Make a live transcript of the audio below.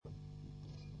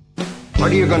What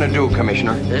are you going to do,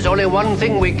 Commissioner? There's only one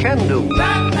thing we can do.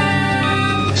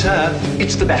 Batman! Sir,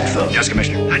 it's the Batphone. Yes,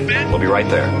 Commissioner. Batman? We'll be right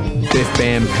there. Biff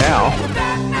Bam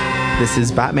Pow. This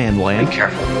is BATMANLAND. Be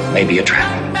careful. Maybe a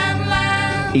trap.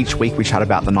 Each week we chat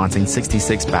about the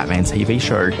 1966 Batman TV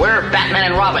show. We're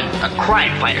Batman and Robin, the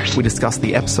crime fighters. We discuss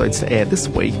the episodes to air this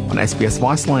week on SBS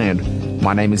Viceland.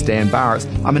 My name is Dan Barrett.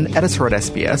 I'm an editor at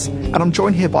SBS, and I'm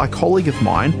joined here by a colleague of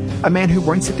mine, a man who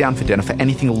won't sit down for dinner for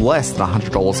anything less than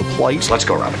 $100 a plate. Let's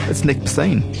go, Robin. It's Nick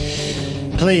Bassine.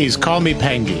 Please, call me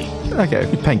Pengy. Okay,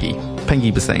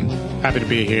 Pengy Bassine. Happy to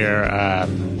be here.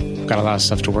 Got a lot of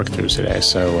stuff to work through today,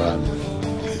 so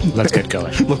let's get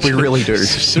going. Look, we really do.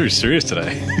 So serious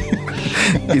today.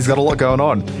 He's got a lot going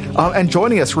on. And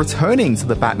joining us, returning to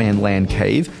the BATMANLAND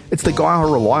cave, it's the guy I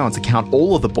rely on to count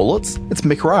all of the bullets. It's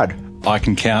Mick Rudd. I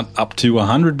can count up to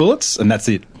 100 bullets, and that's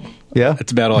it. Yeah?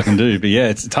 That's about all I can do. But yeah,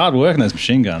 it's hard work in those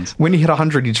machine guns. When you hit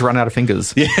 100, you just run out of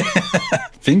fingers. Yeah.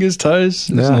 Fingers, toes,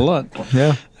 there's a lot.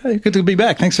 Yeah. Hey, good to be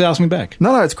back. Thanks for asking me back.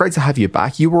 No, it's great to have you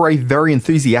back. You were a very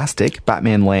enthusiastic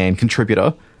BATMANLAND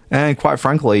contributor. And quite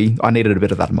frankly, I needed a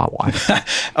bit of that in my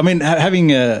life. I mean,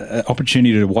 having an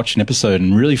opportunity to watch an episode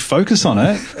and really focus on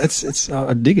it,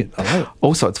 I dig it. I love it.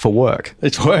 Also, it's for work.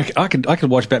 It's work. I could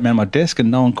watch Batman on my desk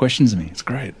and no one questions me. It's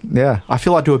great. Yeah, I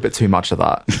feel I do a bit too much of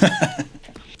that.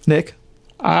 Nick?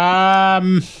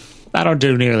 I don't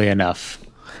do nearly enough.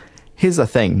 Here's the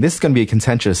thing. This is going to be a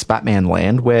contentious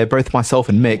BATMANLAND where both myself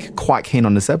and Mick quite keen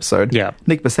on this episode. Yeah.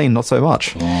 Nick Bassine, not so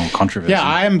much. Oh, controversy. Yeah,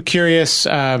 I am curious.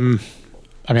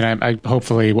 I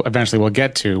hopefully eventually will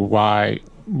get to why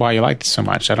you liked it so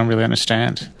much. I don't really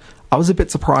understand. I was a bit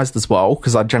surprised as well,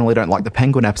 because I generally don't like the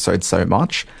Penguin episodes so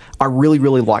much. I really,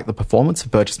 really like the performance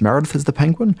of Burgess Meredith as the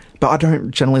Penguin, but I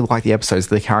don't generally like the episodes.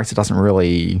 The character doesn't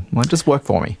really just work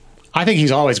for me. I think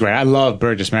he's always great. I love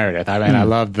Burgess Meredith. I mean, I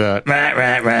love the...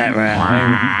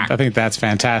 I think that's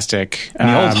fantastic. And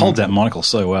he holds that monocle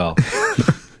so well.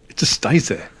 It just stays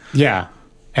there. Yeah.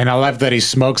 And I love that he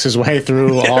smokes his way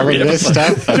through all of this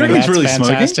stuff. Do you reckon he's really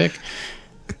fantastic.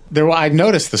 I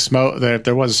noticed the smoke.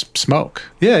 There was smoke.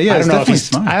 Yeah, I don't know if he's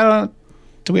smoke.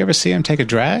 Do we ever see him take a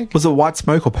drag? Was it white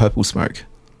smoke or purple smoke?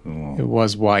 It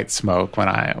was white smoke when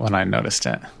I noticed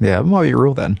it. Yeah, it might be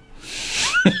real then.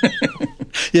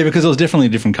 Yeah, because it was definitely a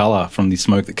different colour from the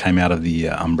smoke that came out of the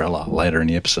umbrella later in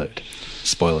the episode.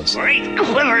 Spoilers. Great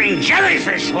quivering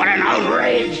jellyfish, what an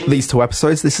outrage! These two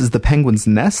episodes, this is The Penguin's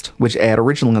Nest, which aired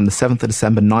originally on the 7th of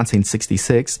December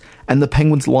 1966, and The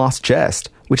Penguin's Last Jest,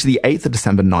 which is the 8th of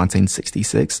December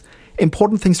 1966.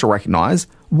 Important things to recognise.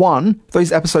 One,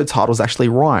 those episode titles actually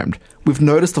rhymed. We've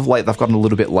noticed of late they've gotten a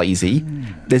little bit lazy.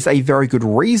 There's a very good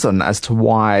reason as to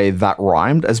why that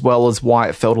rhymed, as well as why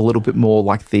it felt a little bit more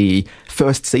like the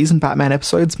first season Batman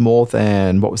episodes, more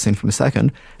than what we've seen from the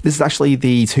second. This is actually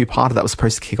the two-parter that was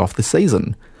supposed to kick off the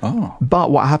season. Oh. But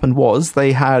what happened was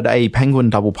they had a Penguin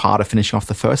double-parter finishing off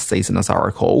the first season, as I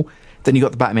recall. Then you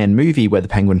got the Batman movie where the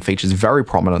Penguin features very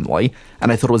prominently,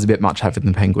 and I thought it was a bit much having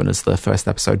the Penguin as the first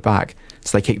episode back.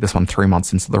 So they kicked this one 3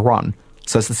 months into the run.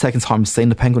 So it's the second time we've seen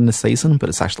the Penguin this season, but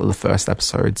it's actually the first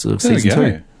episodes of season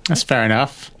 2. That's fair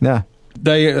enough. Yeah.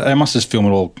 They must just film it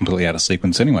all completely out of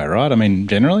sequence anyway, right? I mean,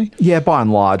 generally? Yeah, by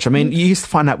and large. I mean, you used to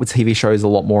find out with TV shows a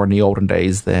lot more in the olden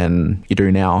days than you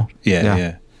do now.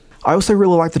 Yeah. I also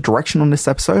really like the direction on this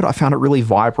episode. I found it really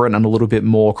vibrant and a little bit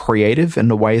more creative in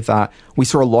the way that we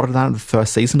saw a lot of that in the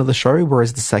first season of the show,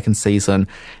 whereas the second season,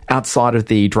 outside of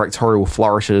the directorial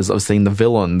flourishes of seeing the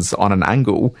villains on an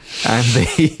angle and the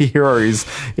heroes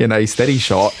in a steady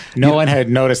shot. No one had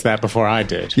noticed that before I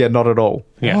did. Yeah, not at all.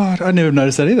 Yeah. What? I never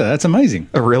noticed that either. That's amazing.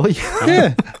 Oh, really?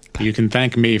 Yeah. You can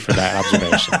thank me for that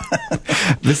observation.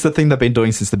 This is the thing they've been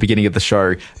doing since the beginning of the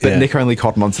show, but Nick only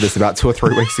cottoned onto this about 2 or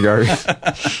 3 weeks ago.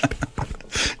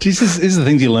 Jesus, these are the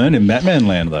things you learn in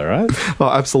Batmanland, though, right? Oh,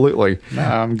 absolutely.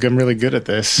 I'm really good at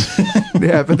this.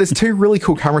 Yeah, but there's 2 really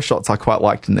cool camera shots I quite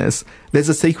liked in this. There's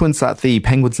a sequence at the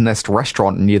Penguin's Nest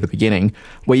restaurant near the beginning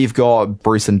where you've got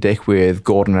Bruce and Dick with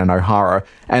Gordon and O'Hara,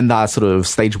 and they're sort of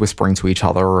stage whispering to each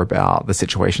other about the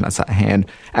situation that's at hand.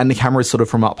 And the camera's sort of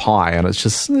from up high, and it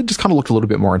just kind of looked a little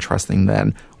bit more interesting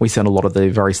than we see in a lot of the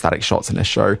very static shots in this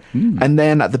show. And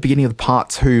then at the beginning of part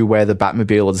 2, where the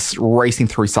Batmobile is racing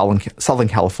through Southern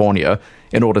California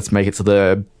in order to make it to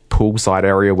the poolside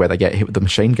area where they get hit with the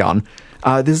machine gun,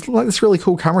 there's like this really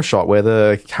cool camera shot where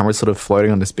the camera's sort of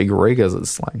floating on this big rig as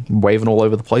it's like waving all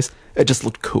over the place. It just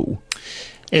looked cool.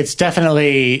 It's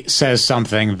definitely says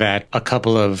something that a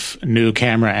couple of new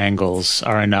camera angles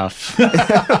are enough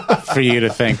for you to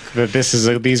think that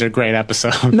these are great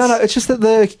episodes. No, it's just that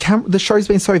the show's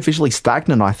been so visually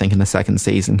stagnant, I think, in the second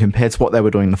season compared to what they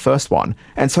were doing in the first one.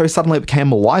 And so suddenly it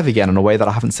became alive again in a way that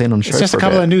I haven't seen on shows. It's just a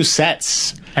couple of new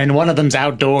sets, and one of them's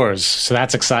outdoors, so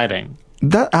that's exciting.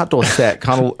 That outdoor set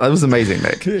it was amazing,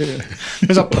 Nick.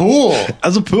 There's a pool.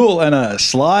 There's a pool and a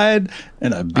slide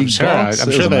and a big box.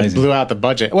 I'm sure they blew out the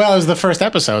budget. Well, it was the first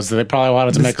episode, so they probably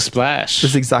wanted to make a splash.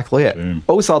 That's exactly it. Boom.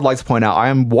 Also, I'd like to point out, I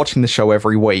am watching the show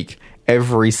every week.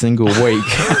 Every single week.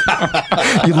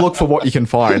 You look for what you can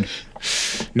find.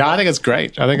 No, I think it's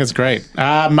great.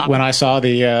 When I saw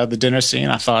the dinner scene,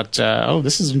 I thought,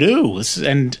 this is new.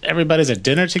 And everybody's at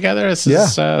dinner together. This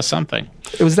is something.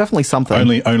 It was definitely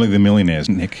something. Only the millionaires,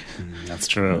 Nick. That's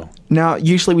true. Now,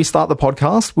 usually we start the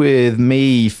podcast with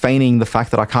me feigning the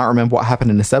fact that I can't remember what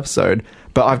happened in this episode,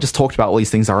 but I've just talked about all these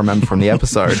things I remember from the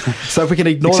episode. So if we can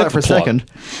ignore that for a second.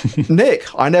 Nick,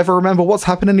 I never remember what's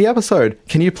happened in the episode.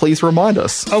 Can you please remind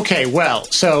us? Okay, well,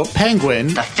 so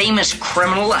Penguin... The famous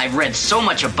criminal I've read so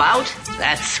much about?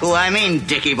 That's who I mean,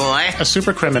 Dickie boy. A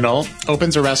super criminal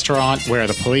opens a restaurant where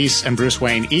the police and Bruce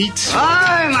Wayne eat.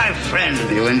 Hi, my friend.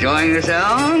 You enjoying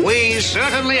yourself? We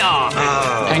certainly are.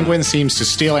 Penguin seems to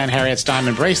steal Aunt Harriet's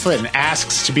diamond bracelet and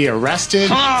asks to be arrested.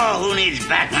 Oh, who needs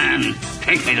Batman?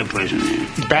 Take me to prison.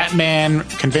 Batman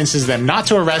convinces them not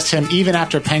to arrest him even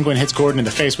after Penguin hits Gordon in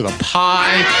the face with a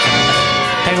pie.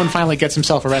 Penguin finally gets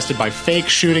himself arrested by fake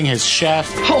shooting his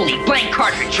chef. Holy blank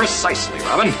cartridge. Precisely,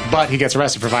 Robin. But he gets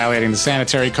arrested for violating the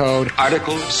sanitary code.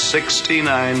 Article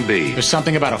 69B. There's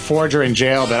something about a forger in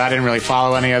jail, but I didn't really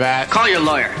follow any of that. Call your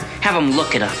lawyer. Have him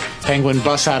look it up. Penguin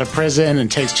busts out of prison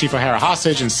and takes Chief O'Hara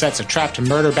hostage and sets a trap to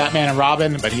murder Batman and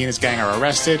Robin, but he and his gang are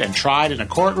arrested and tried in a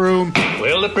courtroom.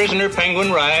 Will the prisoner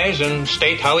Penguin rise and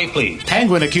state how he pleads?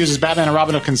 Penguin accuses Batman and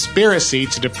Robin of conspiracy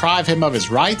to deprive him of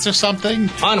his rights or something.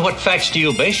 On what facts do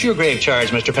you base your grave charge,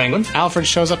 Mr. Penguin? Alfred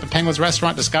shows up at Penguin's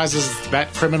restaurant disguised as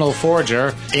that criminal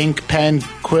forger, ink, pen,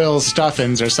 quill,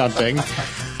 stuffins or something.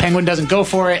 Penguin doesn't go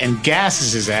for it and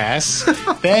gasses his ass.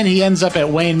 Then he ends up at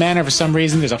Wayne Manor for some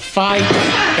reason. There's a fight.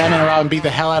 Batman and Robin beat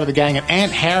the hell out of the gang, and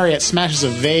Aunt Harriet smashes a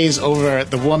vase over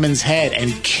the woman's head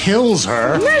and kills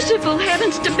her. Merciful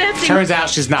heavens to Betsy. Turns out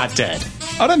she's not dead.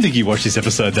 I don't think you watched this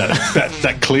episode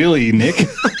that clearly, Nick.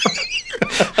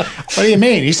 What do you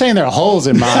mean? You're saying there are holes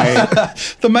in my...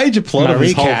 The major plot my of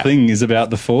this recap. whole thing is about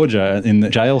the forger in the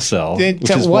jail cell, which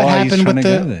is what why he's happened trying with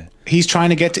to go there. He's trying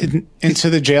to get into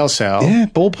the jail cell. Yeah,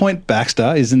 Ballpoint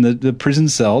Baxter is in the prison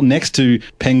cell next to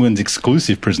Penguin's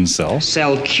exclusive prison cell.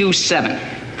 Cell Q7,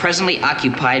 presently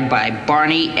occupied by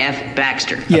Barney F.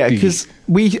 Baxter. Yeah, because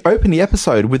we open the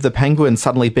episode with the Penguin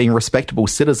suddenly being a respectable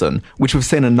citizen, which we've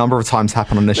seen a number of times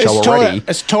happen on this show already.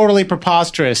 It's totally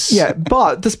preposterous. Yeah,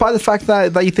 but despite the fact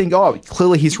that they think, oh,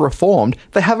 clearly he's reformed,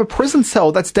 they have a prison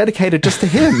cell that's dedicated just to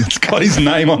him. It's got his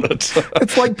name on it.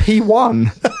 It's like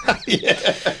P1.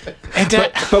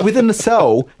 But within the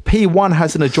cell, P1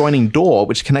 has an adjoining door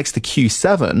which connects to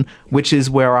Q7, which is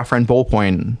where our friend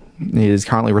Ballpoint is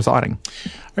currently residing.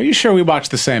 Are you sure we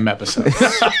watched the same episode?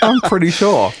 I'm pretty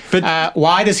sure. But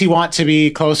why does he want to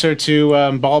be closer to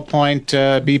Ballpoint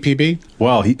BPB?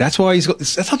 Well, that's why he's got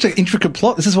this. That's such an intricate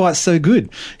plot. This is why it's so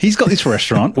good. He's got this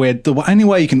restaurant where the only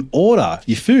way you can order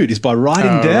your food is by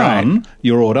writing down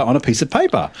your order on a piece of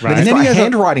paper. Right. And then he has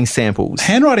handwriting samples.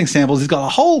 Handwriting samples. He's got a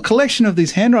whole collection of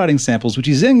these handwriting samples, which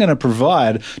he's then going to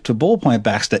provide to Ballpoint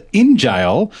Baxter in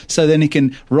jail, so then he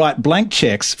can write blank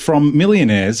checks from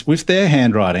millionaires with their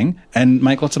handwriting and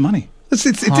make lots of money. It's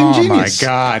ingenious. Oh my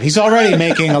God. He's already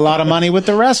making a lot of money with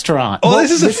the restaurant. Well,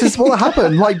 this is what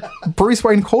happened. Like, Bruce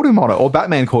Wayne called him on it, or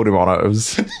Batman called him on it. It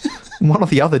was one or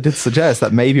the other did suggest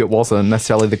that maybe it wasn't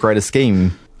necessarily the greatest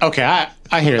scheme. Okay,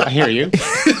 I hear you.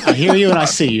 I hear you and I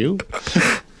see you.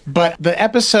 But the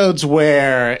episodes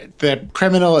where the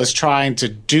criminal is trying to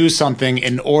do something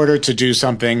in order to do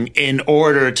something in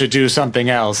order to do something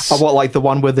else. Oh, what, like the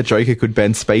one where the Joker could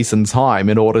bend space and time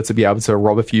in order to be able to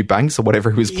rob a few banks or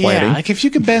whatever he was planning? Yeah, like if you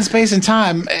could bend space and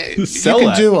time, you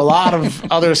can do a lot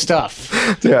of other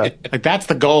stuff. Yeah. Like that's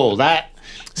the goal.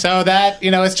 So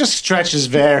it just stretches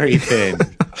very thin.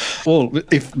 Well,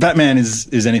 if Batman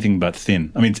is anything but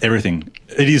thin, I mean, it's everything.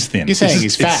 It is thin. You're saying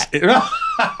he's fat.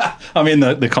 I mean,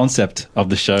 the concept of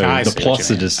the show, the plots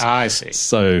are just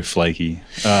so flaky.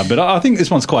 But I think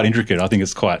this one's quite intricate. I think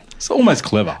it's almost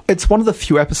clever. It's one of the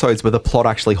few episodes where the plot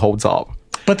actually holds up.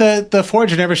 But the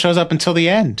forger never shows up until the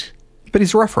end. But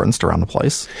he's referenced around the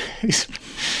place.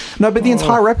 No, but the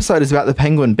entire episode is about the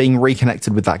Penguin being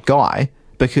reconnected with that guy,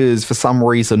 because for some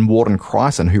reason Warden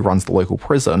Chryson, who runs the local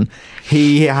prison,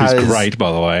 he's great,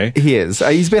 by the way. He is.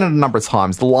 He's been in a number of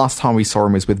times. The last time we saw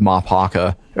him was with Ma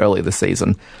Parker earlier this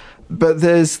season. But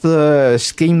there's the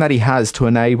scheme that he has to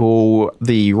enable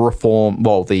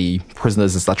the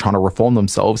prisoners as they're trying to reform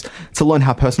themselves to learn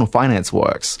how personal finance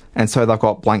works. And so they've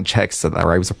got blank checks that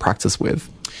they're able to practice with.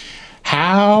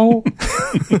 How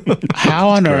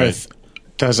on earth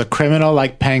does a criminal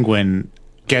like Penguin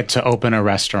get to open a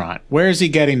restaurant? Where is he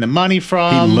getting the money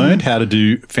from? He learned how to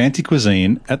do fancy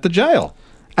cuisine at the jail.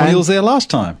 And he was there last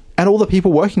time. And all the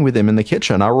people working with him in the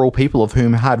kitchen are all people of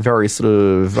whom had very sort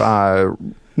of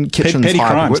kitchen petty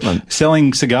type crimes, equipment.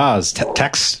 selling cigars,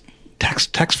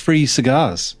 tax-free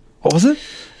cigars. What was it?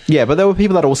 Yeah, but there were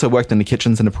people that also worked in the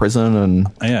kitchens in the prison, and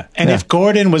if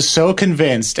Gordon was so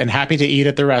convinced and happy to eat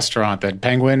at the restaurant that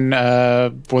Penguin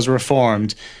was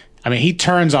reformed, I mean, he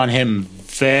turns on him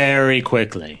very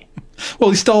quickly.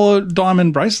 Well, he stole a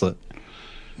diamond bracelet.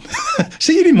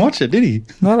 See, you didn't watch it, did he?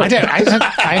 No, I did.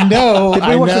 I know. Did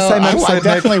we watch the same episode? I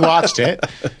definitely watched it,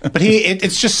 but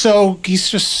it's just so he's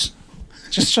just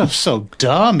so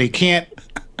dumb. He can't.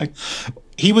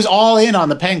 He was all in on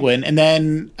the Penguin, and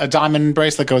then a diamond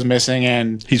bracelet goes missing,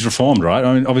 and he's reformed, right?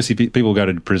 I mean, obviously, people go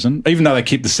to prison, even though they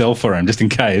keep the cell for him just in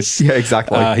case. Yeah,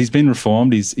 exactly. He's been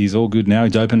reformed. He's all good now.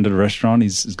 He's opened a restaurant.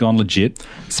 He's gone legit.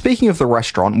 Speaking of the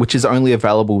restaurant, which is only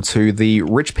available to the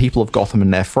rich people of Gotham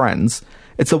and their friends,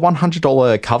 it's a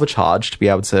 $100 cover charge to be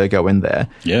able to go in there.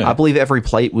 Yeah. I believe every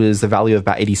plate was the value of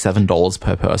about $87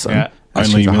 per person. Yeah.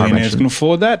 Only millionaires can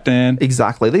afford that, Dan.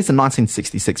 Exactly. These are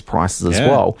 1966 prices as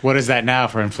well. What is that now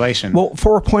for inflation? Well,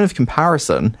 for a point of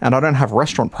comparison, and I don't have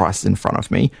restaurant prices in front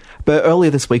of me, but earlier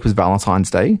this week was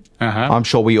Valentine's Day. I'm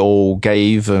sure we all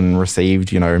gave and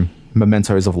received,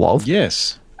 mementos of love.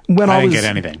 Yes. When I didn't get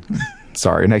anything.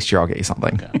 Sorry, next year I'll get you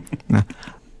something. Okay.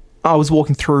 I was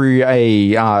walking through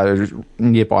a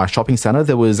nearby shopping centre.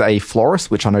 There was a florist,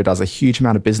 which I know does a huge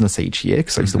amount of business each year,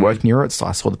 because I used to work near it, so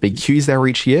I saw the big queues there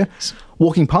each year.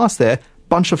 Walking past there,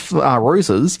 bunch of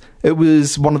roses. It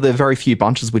was one of the very few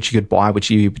bunches which you could buy, which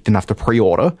you didn't have to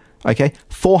pre-order. Okay,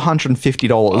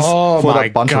 $450 for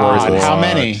that bunch of roses. How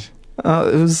many?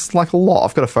 It was like a lot.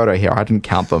 I've got a photo here. I didn't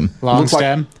count them. Long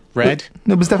stem? Red?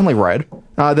 It was definitely red.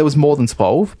 There was more than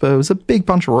 12, but it was a big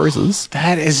bunch of roses.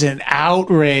 That is an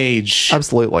outrage.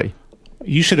 Absolutely.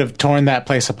 You should have torn that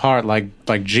place apart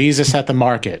like Jesus at the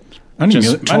market.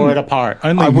 Just tore it apart.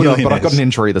 I would have, but I've got an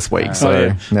injury this week,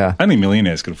 yeah. Only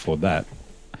millionaires could afford that.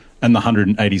 And the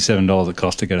 $187 it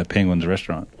cost to go to Penguin's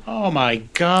restaurant. Oh, my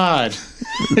God.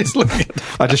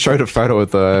 I just showed a photo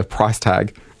of the price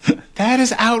tag. That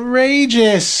is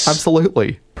outrageous.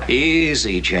 Absolutely.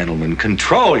 Easy, gentlemen.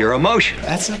 Control your emotion.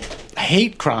 That's a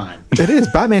hate crime. It is.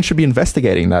 Batman should be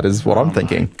investigating that, is what I'm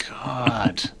thinking.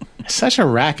 God. Such a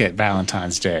racket,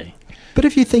 Valentine's Day. But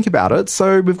if you think about it,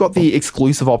 so we've got the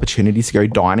exclusive opportunity to go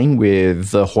dining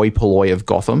with the hoi polloi of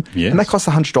Gotham, and that cost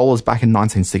 $100 back in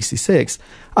 1966.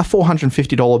 A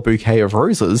 $450 bouquet of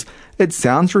roses. It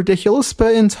sounds ridiculous,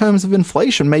 but in terms of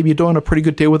inflation, maybe you're doing a pretty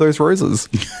good deal with those roses.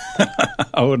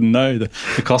 I wouldn't know the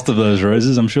cost of those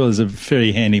roses. I'm sure there's a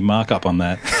very handy markup on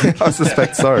that. I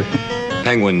suspect so.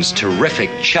 Penguin's terrific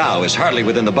chow is hardly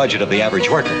within the budget of the average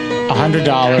worker. $100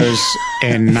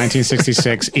 in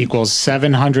 1966 equals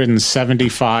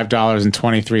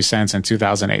 $775.23 in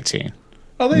 2018.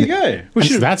 Oh, there you go.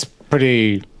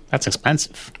 That's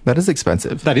expensive. That is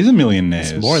expensive. That is $1 million.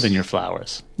 It's more than your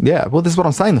flowers. Yeah, well, this is what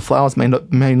I'm saying. The flowers may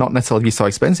not necessarily be so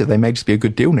expensive. They may just be a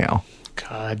good deal now.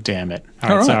 God damn it.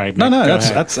 All right, sorry. No,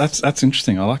 that's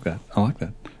interesting. I like that.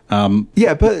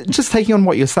 Yeah, but just taking on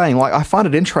what you're saying, like, I find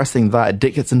it interesting that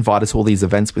Dick gets invited to all these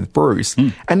events with Bruce,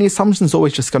 and the assumption is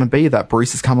always just going to be that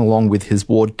Bruce is coming along with his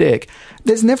ward Dick.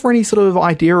 There's never any sort of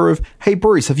idea of, hey,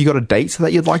 Bruce, have you got a date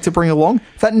that you'd like to bring along?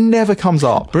 That never comes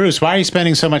up. Bruce, why are you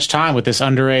spending so much time with this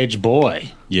underage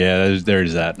boy? Yeah, there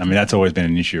is that. I mean, that's always been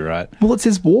an issue, right? Well, it's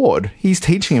his ward. He's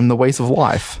teaching him the ways of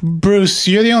life. Bruce,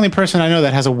 you're the only person I know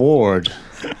that has a ward.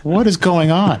 What is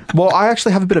going on? Well, I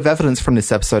actually have a bit of evidence from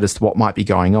this episode as to what might be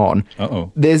going on.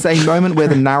 Uh-oh. There's a moment where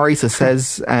the narrator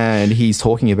says, and he's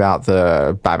talking about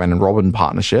the Batman and Robin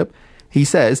partnership, he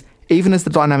says, even as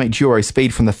the dynamic duo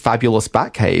speed from the fabulous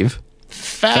Batcave.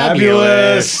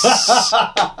 Fabulous!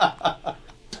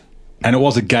 And it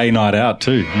was a gay night out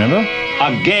too, remember?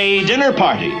 A gay dinner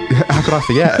party. How could I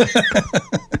forget?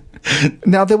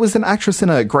 Now, there was an actress in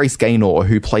it, Grace Gaynor,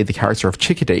 who played the character of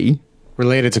Chickadee.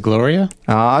 Related to Gloria?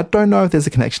 I don't know if there's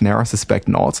a connection there. I suspect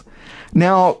not.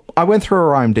 Now, I went through her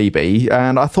IMDb,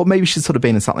 and I thought maybe she'd sort of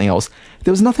been in something else.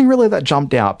 There was nothing really that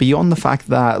jumped out beyond the fact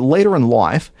that later in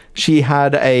life, she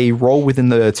had a role within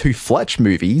the two Fletch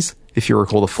movies, if you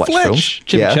recall the Fletch, Fletch, films.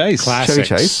 Chevy Chase. Classics.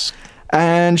 Chevy Chase.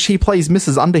 And she plays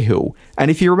Mrs. Underhill. And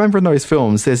if you remember in those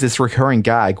films, there's this recurring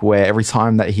gag where every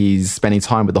time that he's spending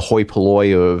time with the hoi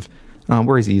polloi of,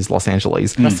 where is he? He's Los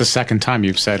Angeles. That's the second time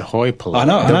you've said hoi polloi. I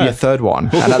know. There'll be a third one.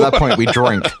 And at that point, we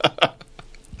drink.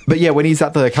 But yeah, when he's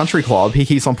at the country club, he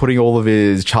keeps on putting all of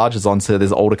his charges onto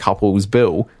this older couple's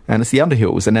bill, and it's the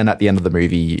Underhills. And then at the end of the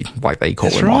movie, like, they call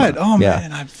That's him right. on it. Oh,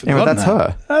 man, I've forgotten Anyway, that's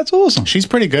that. her. That's awesome. She's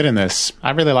pretty good in this. I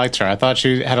really liked her. I thought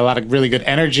she had a lot of really good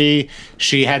energy.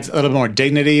 She had a little more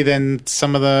dignity than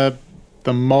some of the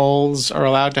moles are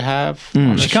allowed to have.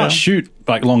 on the She can't show. shoot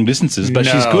like long distances, but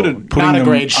No, she's good at putting not a them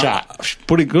great shot.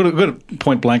 Good at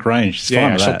point blank range. She's fine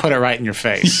Yeah, with she'll that. put it right in your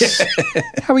face.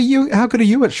 How good are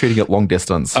you at shooting at long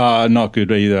distance? Not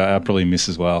good either. I probably miss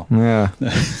as well. Yeah.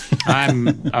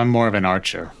 I'm more of an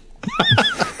archer.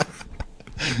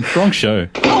 Wrong show.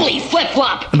 Holy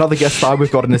flip-flop! Another guest star we've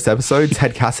got in this episode,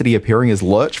 Ted Cassidy appearing as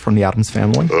Lurch from the Addams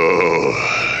Family.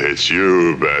 Oh, it's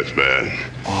you, Batman.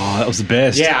 Oh, that was the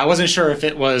best. Yeah, I wasn't sure if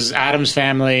it was Addams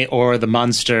Family or the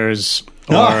Munsters.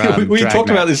 Or, No, we talked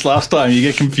Dragnet. about this last time. You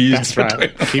get confused. That's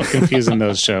right. Keep confusing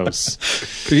those shows.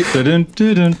 As soon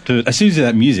as you hear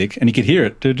that music, and you could hear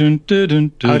it. Oh,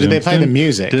 did they play the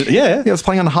music? Yeah. He was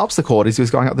playing on the harpsichord as he was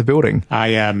going up the building.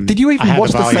 Did you even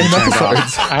watch the same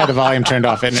episodes? I had the volume turned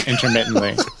off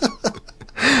intermittently.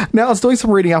 Now, I was doing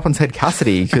some reading up on Ted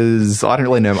Cassidy because I don't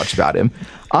really know much about him.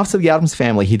 After the Addams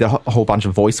Family, he did a whole bunch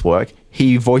of voice work.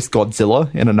 He voiced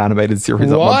Godzilla in an animated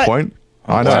series at one What? point.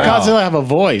 I know. Does Godzilla have a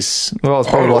voice? Well, it's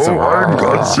probably lots of... I'm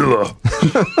Godzilla.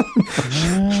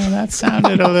 That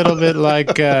sounded a little bit like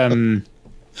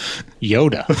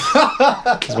Yoda.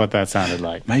 Is what that sounded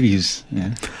like. Maybe he's...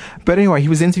 Yeah. But anyway, he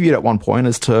was interviewed at one point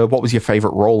as to what was your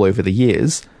favourite role over the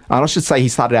years. And I should say he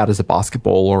started out as a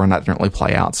basketballer and that didn't really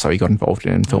play out, so he got involved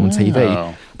in film and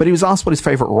TV. But he was asked what his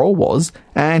favourite role was,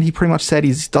 and he pretty much said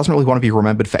he doesn't really want to be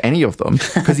remembered for any of them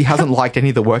because he hasn't liked any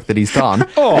of the work that he's done.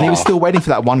 And he was still waiting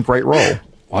for that one great role.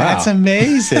 Wow. That's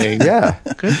amazing. Yeah.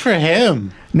 Good for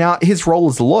him. Now, his role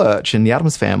as Lurch in the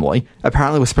Addams Family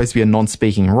apparently was supposed to be a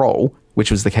non-speaking role,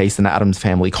 which was the case in the Addams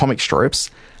Family comic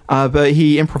strips. But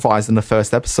he improvised in the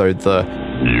first episode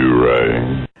You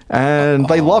right. and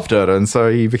they loved it, and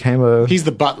so he became He's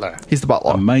the butler. He's the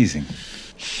butler. Amazing.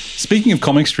 Speaking of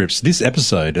comic strips, this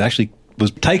episode actually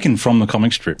was taken from the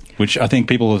comic strip, which I think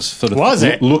people have sort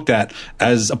of looked at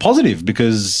as a positive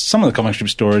because some of the comic strip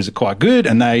stories are quite good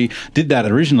and they did that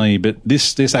originally, but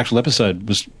this actual episode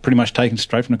was pretty much taken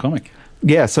straight from the comic.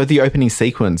 Yeah, so the opening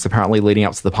sequence, apparently leading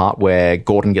up to the part where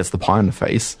Gordon gets the pie in the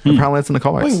face, apparently it's in the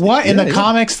comics. Wait, what? In the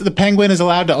comics, the Penguin is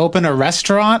allowed to open a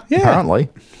restaurant? Yeah. Apparently.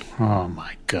 Oh,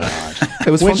 my God.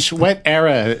 It was What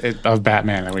era of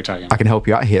Batman are we talking about? I can help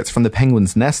you out here. It's from the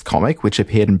Penguin's Nest comic, which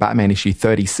appeared in Batman issue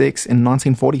 36 in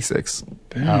 1946.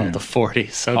 Oh, the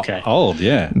 40s. Okay. Old,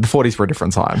 yeah. The 40s were a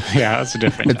different time. Yeah, that's a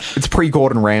different. It's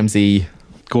pre-Gordon Ramsay.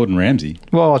 Gordon Ramsay.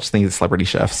 Well, I just think it's celebrity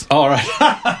chefs. Oh, right.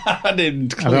 I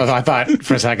didn't. I thought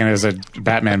for a second it was a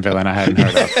Batman villain I hadn't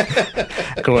heard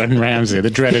of. Gordon Ramsay, the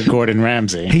dreaded Gordon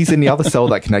Ramsay. He's in the other cell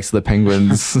that connects to the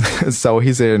Penguins. So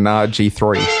he's in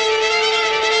G3.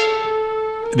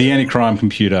 The anti-crime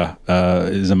computer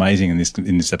is amazing in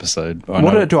this episode.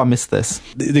 Do I miss this?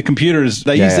 The computer is...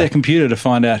 They use their computer to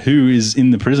find out who is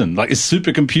in the prison. Like, it's a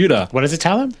supercomputer. What does it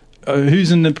tell him?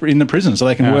 Who's in the prison, so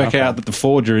they can work out that the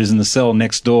forger is in the cell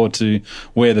next door to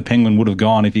where the Penguin would have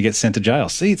gone if he gets sent to jail.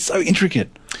 See, it's so intricate.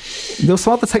 There was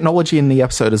some other technology in the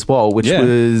episode as well, which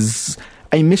was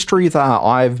a mystery that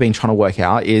I've been trying to work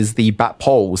out is the bat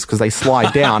poles, because they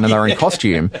slide down and they're in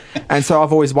costume. And so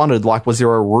I've always wondered, like, was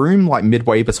there a room like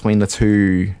midway between the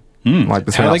two, like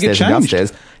between upstairs and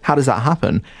downstairs? How does that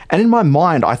happen? And in my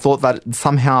mind, I thought that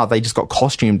somehow they just got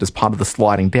costumed as part of the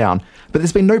sliding down. But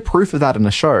there's been no proof of that in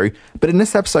the show. But in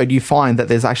this episode, you find that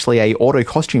there's actually a auto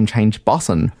costume change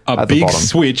button at the bottom.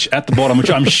 Switch at the bottom,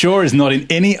 which I'm sure is not in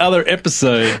any other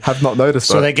episode. Have not noticed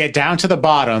So that. they get down to the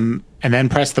bottom and then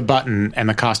press the button and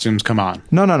the costumes come on.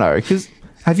 No. Because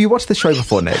have you watched the show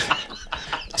before, Nick?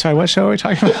 Sorry, what show are we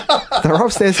talking about? They're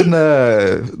upstairs in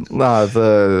the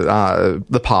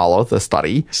parlor, the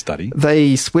study.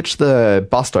 They switch the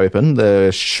bust open,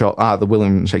 the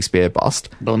William Shakespeare bust.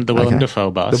 The Willem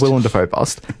Dafoe bust. The Willem Dafoe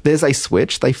bust. There's a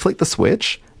switch. They flick the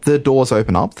switch. The doors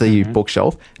open up, the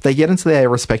bookshelf. They get into their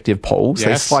respective poles. Yes.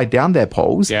 They slide down their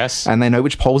poles. Yes. And they know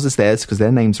which poles is theirs because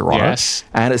their names are on Yes. it.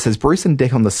 And it says Bruce and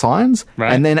Dick on the signs.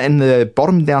 Right. And then in the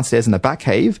bottom downstairs in the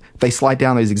Batcave, they slide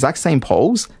down those exact same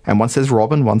poles. And one says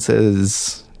Robin, one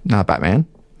says Batman,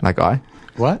 that guy.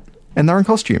 What? And they're in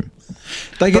costume.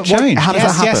 They get changed. How does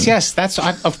that happen? Yes. That's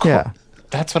of course. Yeah.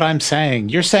 That's what I'm saying.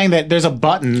 You're saying that there's a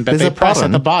button that There's they a press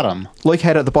button. at the bottom.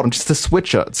 Located at the bottom, just to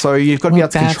switch it. So you've got to be able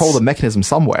to control the mechanism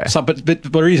somewhere. So, but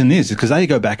the reason is because they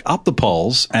go back up the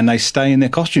poles and they stay in their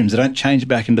costumes. They don't change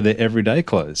back into their everyday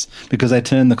clothes because they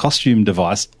turn the costume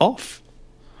device off.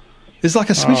 It's like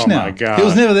a switch now. my God. It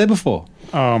was never there before.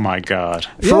 Oh, my God.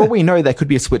 For all we know, there could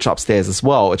be a switch upstairs as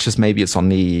well. It's just maybe it's on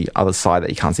the other side that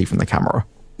you can't see from the camera.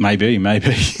 Maybe.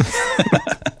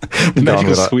 Done Magical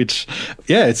with it. switch.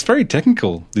 Yeah, it's very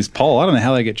technical, this pole. I don't know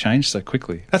how they get changed so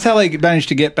quickly. That's how they managed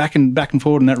to get back and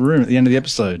forward in that room at the end of the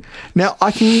episode. Now,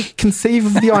 I can conceive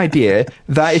of the idea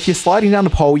that if you're sliding down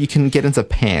the pole, you can get into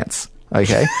pants.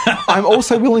 Okay? I'm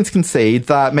also willing to concede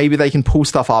that maybe they can pull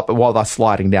stuff up while they're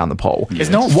sliding down the pole. Is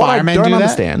no What I firemen don't do that?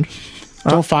 understand...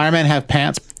 Don't firemen have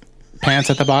pants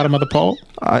at the bottom of the pole?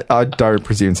 I don't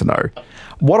presume to know.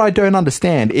 What I don't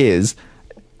understand is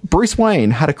Bruce Wayne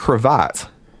had a cravat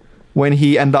when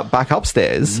he ended up back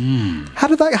upstairs. How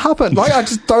did that happen? Like, I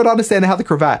just don't understand how the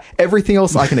cravat... Everything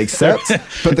else I can accept,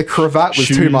 but the cravat was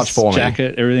too Shoes, much for me.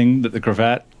 jacket, everything, the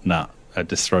cravat, no, it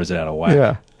just throws it out of whack.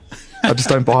 Yeah. I just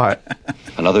don't buy it.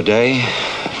 Another day,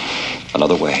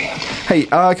 another way. Hey,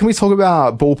 can we talk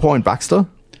about Ballpoint Baxter?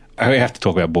 We have to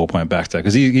talk about Ballpoint Baxter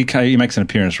because he makes an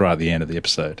appearance right at the end of the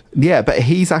episode. Yeah, but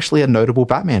he's actually a notable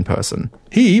Batman person.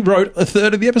 He wrote a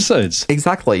third of the episodes.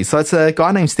 Exactly. So it's a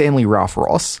guy named Stanley Ralph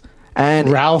Ross. And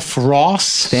Ralph Ross?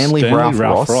 Stanley Ralph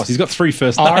Ross. He's got 3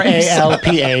 first names.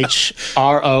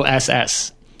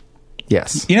 RALPHROSS.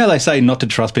 Yes. You know they say not to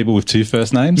trust people with 2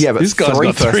 first names? Yeah, but this guy's three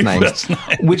got first 3 names. first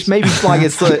names. Which maybe like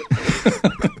it's the...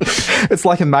 It's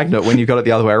like a magnet when you've got it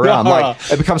the other way around. Like,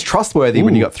 it becomes trustworthy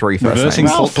when you got 3 first reversing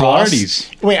names. Ralph polarities.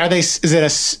 Wait, is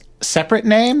it separate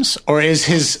names, or is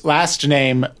his last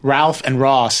name Ralph and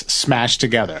Ross smashed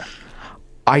together?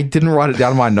 I didn't write it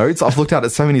down in my notes. I've looked at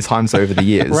it so many times over the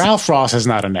years. Ralph Ross is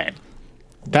not a name.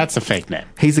 That's a fake name.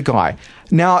 He's a guy.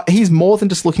 Now, he's more than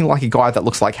just looking like a guy that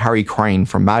looks like Harry Crane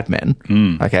from Mad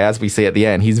Men. Okay, as we see at the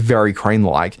end, he's very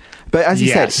Crane-like. But as you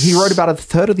said, he wrote about a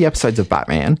third of the episodes of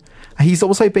Batman. He's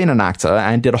also been an actor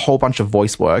and did a whole bunch of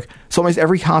voice work. So almost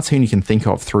every cartoon you can think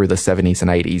of through the 70s and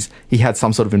 80s, he had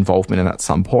some sort of involvement in at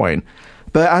some point.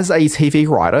 But as a TV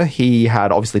writer, he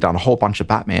had obviously done a whole bunch of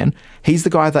Batman. He's the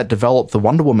guy that developed the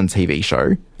Wonder Woman TV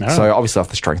show. Oh. So obviously off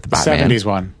the strength of Batman. 70s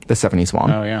one. The 70s one.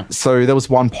 Oh, yeah. So there was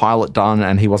one pilot done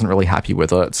and he wasn't really happy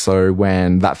with it. So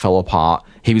when that fell apart,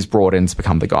 he was brought in to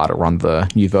become the guy to run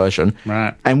the new version.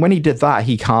 Right. And when he did that,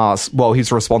 he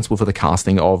was responsible for the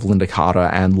casting of Linda Carter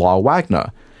and Lyle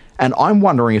Wagner. And I'm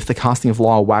wondering if the casting of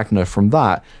Lyle Wagner from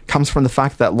that comes from the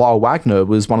fact that Lyle Wagner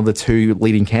was one of the 2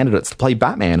 leading candidates to play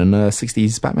Batman in a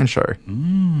 60s Batman show.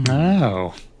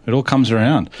 Oh. It all comes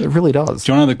around. It really does.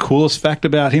 Do you want to know the coolest fact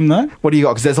about him, though? What do you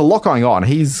got? Because there's a lot going on.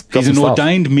 He's an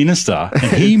ordained minister,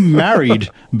 and he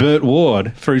married Burt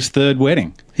Ward for his 3rd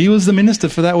wedding. He was the minister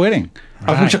for that wedding,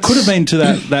 which could have been to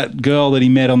that girl that he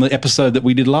met on the episode that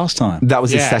we did last time. That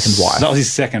was his second wife. That was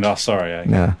his second. Oh, sorry.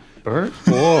 Yeah. Burt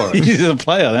Ward. He's a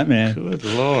player, that man. Good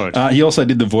Lord. He also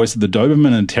did the voice of the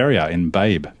Doberman and Terrier in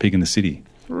Babe, Pig in the City.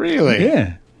 Really?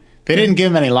 Yeah. They didn't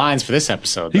give him any lines for this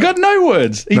episode. He got no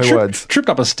words. He No words. tripped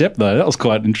up a step, though. That was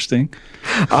quite interesting.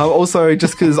 Also,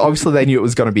 just because obviously they knew it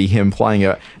was going to be him playing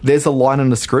it, there's a line in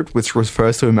the script which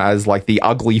refers to him as like the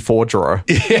ugly forger.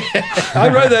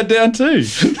 I wrote that down too.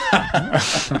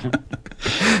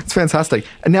 It's fantastic.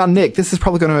 And now, Nick, this is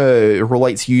probably going to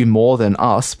relate to you more than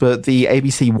us, but the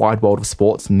ABC Wide World of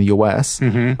Sports in the US,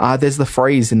 there's the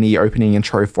phrase in the opening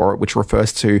intro for it which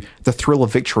refers to the thrill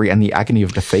of victory and the agony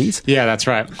of defeat. Yeah, that's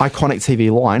right. Iconic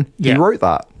TV line. Yeah. He wrote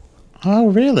that. Oh,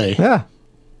 really? Yeah.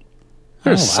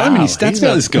 There's so many stats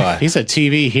about this guy. He's a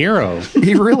TV hero.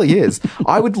 He really is.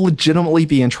 I would legitimately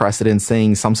be interested in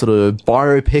seeing some sort of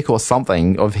biopic or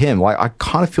something of him. Like, I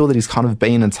kind of feel that he's kind of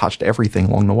been and touched everything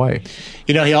along the way.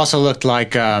 You know, he also looked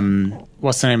like,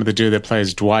 what's the name of the dude that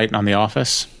plays Dwight on The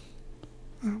Office?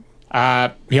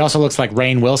 He also looks like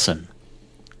Rainn Wilson.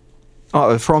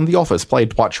 Oh, from The Office, played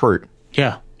Dwight Schrute.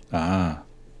 Yeah.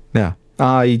 Yeah.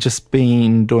 He just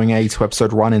been doing a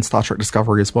 2-episode run in Star Trek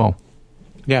Discovery as well.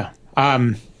 Yeah.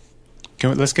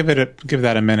 Let's give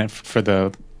that a minute for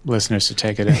the listeners to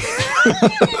take it in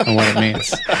and what it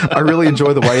means. I really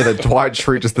enjoy the way that Dwight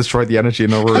Schrute just destroyed the energy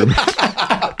in the room.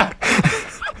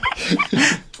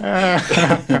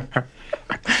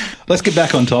 Let's get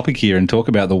back on topic here and talk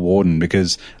about the warden,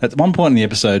 because at one point in the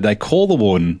episode they call the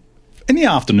warden in the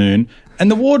afternoon and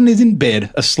the warden is in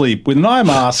bed asleep with an eye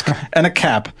mask and a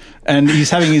cap, and he's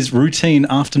having his routine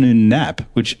afternoon nap,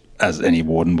 which as any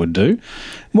warden would do.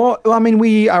 Well, I mean,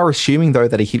 we are assuming, though,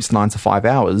 that he keeps 9 to 5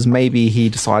 hours. Maybe he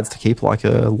decides to keep like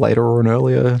a later or an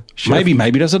earlier shift.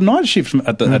 Maybe does a night shift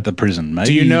at the prison. Maybe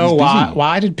Do you know he's busy.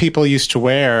 why did people used to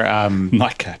wear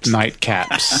Nightcaps.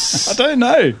 Nightcaps. I don't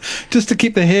know. Just to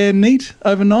keep the hair neat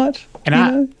overnight? And You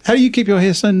know? How do you keep your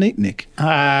hair so neat, Nick? Do you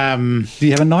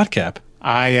have a nightcap?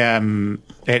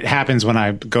 It happens when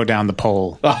I go down the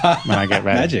pole when I get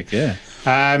ready. Magic, yeah.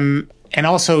 And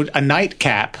also, a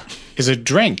nightcap is a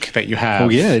drink that you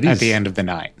have it at is. the end of the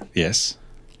night. Yes.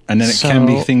 And then it can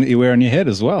be a thing that you wear on your head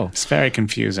as well. It's very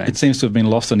confusing. It seems to have been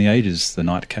lost in the ages, the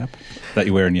nightcap that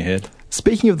you wear on your head.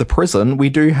 Speaking of the prison, we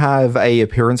do have a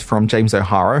appearance from James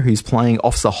O'Hara, who's playing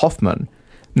Officer Hoffman.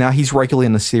 Now, he's regularly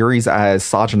in the series as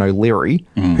Sergeant O'Leary,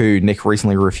 who Nick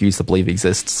recently refused to believe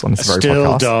exists on his very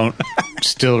podcast.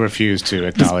 Still refuse to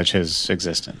acknowledge his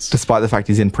existence. Despite the fact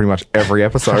he's in pretty much every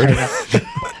episode.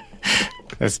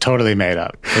 That's totally made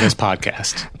up for this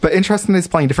podcast. But interestingly, he's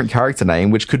playing a different character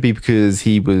name, which could be because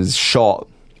he was shot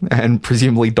and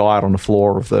presumably died on the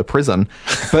floor of the prison.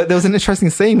 But there was an interesting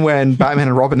scene when Batman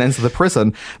and Robin enter the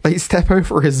prison. They step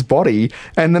over his body,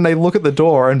 and then they look at the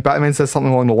door, and Batman says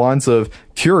something along the lines of,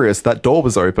 "Curious, that door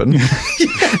was open."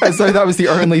 As though that was the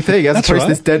only thing, as opposed to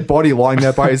this dead body lying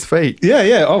there by his feet.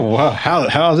 Yeah. Oh, wow.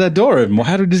 How's that door open? Well,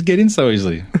 how did it just get in so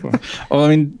easily? Well, I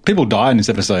mean, people die in this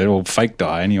episode, or fake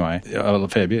die anyway, a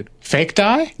fair bit. Fake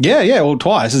die? Yeah, well,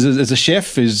 twice. As a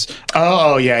chef who's...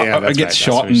 That's gets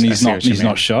shot and he's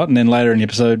not shot, and then later in the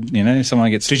episode,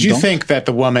 someone gets... Did you think that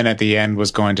the woman at the end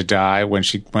was going to die when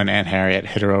Aunt Harriet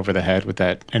hit her over the head with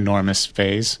that enormous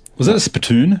vase? Was that a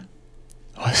spittoon?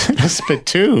 Was it a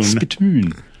spittoon?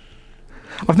 Spittoon.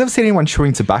 I've never seen anyone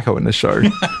chewing tobacco in the show.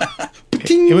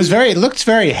 It looked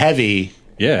very heavy.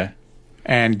 Yeah.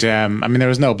 And, there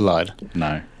was no blood.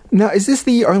 No. Now, is this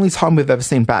the only time we've ever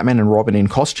seen Batman and Robin in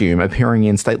costume appearing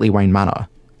in stately Wayne Manor?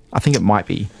 I think it might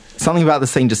be. Something about the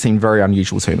scene just seemed very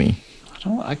unusual to me.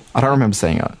 I don't remember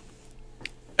seeing it.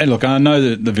 And look, I know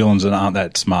that the villains aren't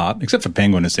that smart, except for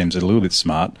Penguin, it seems a little bit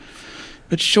smart.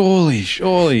 But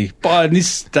surely, by this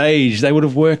stage, they would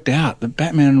have worked out that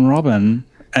Batman and Robin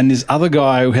and this other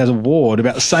guy who has a ward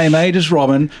about the same age as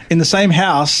Robin in the same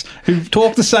house who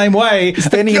talk the same way.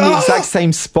 Standing in the exact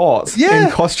same spot in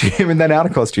costume and then out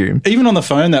of costume. Even on the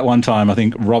phone that one time, I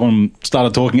think Robin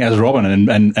started talking as Robin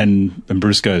and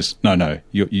Bruce goes, no,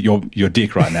 you're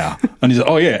Dick right now. And he's like,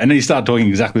 oh yeah. And then he started talking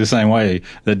exactly the same way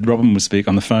that Robin would speak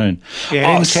on the phone. Yeah,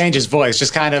 he didn't change his voice,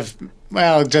 just kind of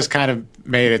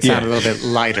made it sound a little bit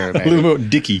lighter. Maybe. A little bit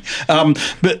dicky.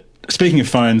 But speaking of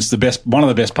phones, one of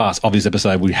the best parts of this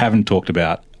episode we haven't talked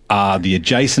about are the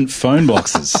adjacent phone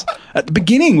boxes. At the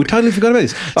beginning, we totally forgot about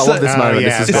this. I love this moment.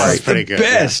 This is great. It's pretty good.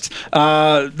 Best.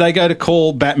 Yeah. They go to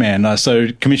call Batman. So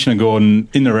Commissioner Gordon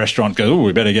in the restaurant goes, "Oh,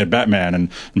 we better get Batman."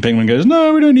 And Penguin goes,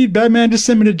 "No, we don't need Batman. Just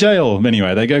send me to jail."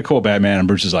 Anyway, they go call Batman, and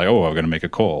Bruce is like, "Oh, I'm going to make a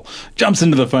call." Jumps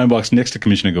into the phone box next to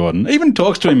Commissioner Gordon. Even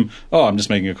talks to him. "Oh, I'm just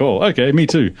making a call." "Okay, me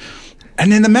too."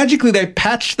 And then magically they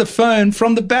patched the phone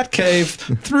from the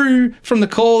Batcave through from the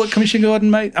call that Commissioner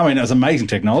Gordon made. I mean, it was amazing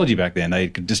technology back then. They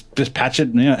could just patch it.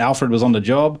 Alfred was on the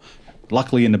job,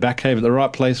 luckily in the Batcave at the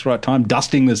right place, right time,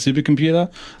 dusting the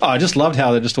supercomputer. Oh, I just loved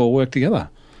how they just all worked together.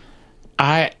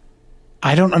 I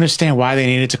don't understand why they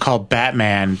needed to call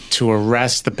Batman to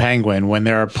arrest the Penguin when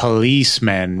there are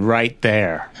policemen right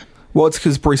there. Well, it's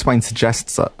because Bruce Wayne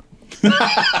suggests it.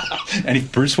 And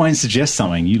if Bruce Wayne suggests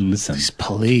something, you listen. These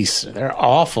police, they're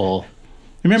awful.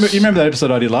 You remember that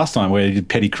episode I did last time where he did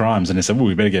petty crimes and they said, "Well,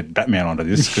 we better get Batman onto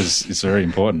this because it's very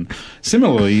important."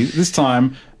 Similarly, this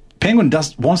time, Penguin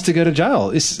wants to go to jail.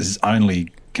 This is only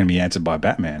can be answered by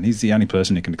Batman. He's the only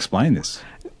person who can explain this.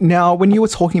 Now, when you were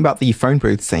talking about the phone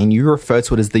booth scene, you referred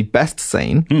to it as the best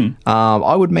scene.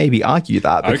 I would maybe argue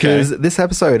that because this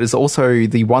episode is also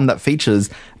the one that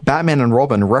features Batman and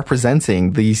Robin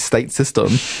representing the state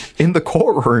system in the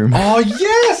courtroom. Oh,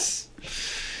 yes!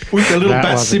 With the little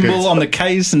bat symbol on the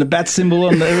case and the bat symbol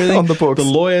on everything. On the books. The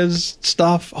lawyers'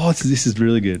 stuff. Oh, this is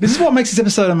really good. This is what makes this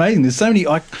episode amazing. There's so many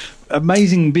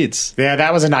amazing bits. Yeah,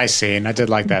 that was a nice scene. I did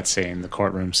like that scene, the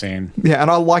courtroom scene. Yeah, and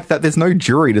I like that there's no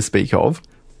jury to speak of.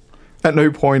 At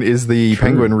no point is the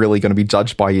Penguin really going to be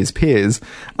judged by his peers,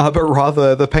 but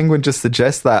rather the Penguin just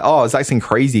suggests that, "Oh, I was acting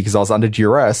crazy because I was under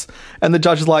duress," and the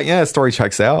judge is like, "Yeah, story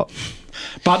checks out."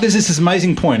 But there's this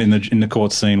amazing point in the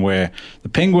court scene where the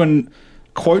Penguin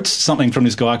quotes something from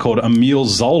this guy called Emile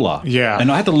Zola. Yeah.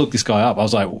 And I had to look this guy up. I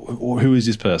was like, who is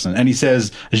this person? And he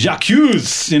says,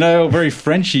 "J'accuse," very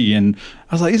Frenchy. And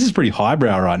I was like, this is pretty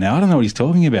highbrow right now. I don't know what he's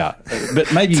talking about.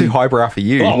 But maybe Too highbrow for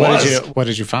you. Oh, What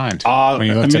did you find when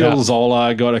you looked it Emile up?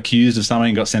 Zola got accused of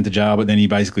something, got sent to jail, but then he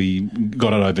basically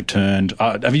got it overturned.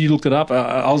 Have you looked it up?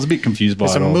 I was a bit confused by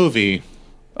It's it a all. movie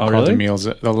Oh, called really? Emile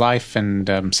Zola, The Life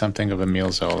and something of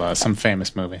Emile Zola, some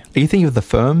famous movie. Are you thinking of The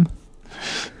Firm?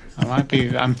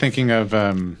 I'm thinking of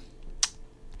The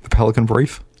Pelican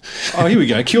Brief? Oh, here we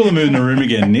go. Kill the mood in the room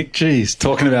again, Nick. Jeez,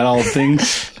 talking about old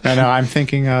things. no, I'm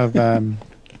thinking of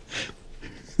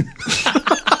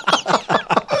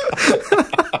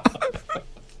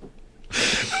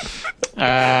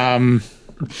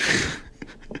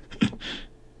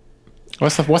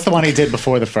what's the one he did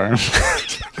before The Firm?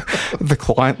 The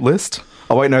Client List?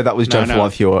 Oh, wait, no, that was Jennifer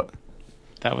Love Hewitt.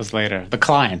 That was later. The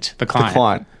Client. The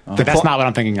Client. But that's not what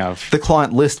I'm thinking of. The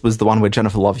Client List was the one where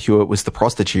Jennifer Love Hewitt was the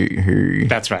prostitute who...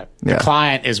 That's right. Yeah. The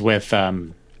Client is with, I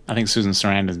think Susan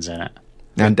Sarandon's in it.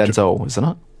 And Denzel, isn't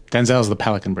it? Denzel's The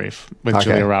Pelican Brief with Okay.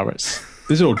 Julia Roberts.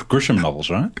 These are all Grisham novels,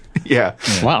 right? Yeah.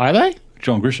 What, are they?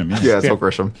 John Grisham, yeah. Yeah, it's all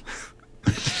Grisham.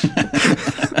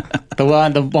 The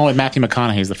one with Matthew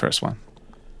McConaughey is the first one.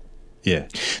 Yeah.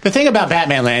 The thing about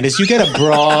Batmanland is you get a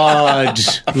broad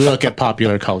look at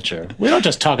popular culture. We don't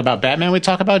just talk about Batman, we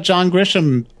talk about John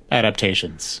Grisham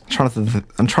adaptations. I'm trying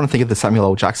to think of the Samuel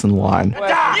L. Jackson line.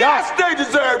 Yes, they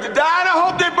deserve to die, and I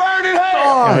hope they burn in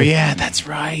hell. Oh, yeah, that's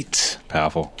right.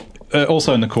 Powerful.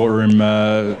 Also in the courtroom,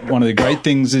 one of the great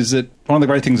things in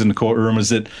the courtroom is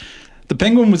that the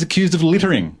Penguin was accused of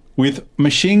littering with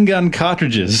machine gun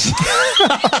cartridges.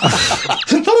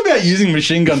 It's not about using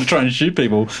machine gun to try and shoot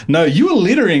people. No, you were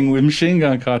littering with machine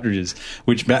gun cartridges,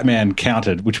 which Batman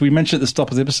countered, which we mentioned at the top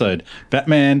of the episode.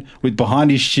 Batman, with behind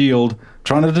his shield,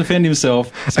 trying to defend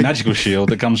himself, it's a magical shield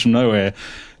that comes from nowhere,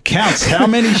 counts how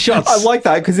many shots. I like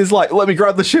that because he's like, let me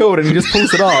grab the shield, and he just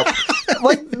pulls it up.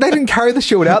 Like, they didn't carry the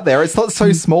shield out there. It's not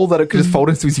so small that it could just fold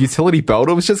into his utility belt.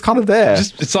 It was just kind of there.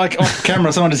 It's like off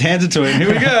camera, someone just hands it to him.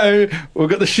 Here we go. We've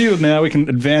got the shield now. We can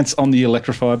advance on the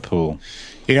electrified pool.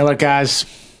 You know what, guys?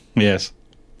 Yes.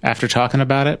 After talking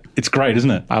about it, It's great,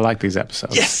 isn't it? I like these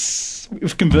episodes. Yes!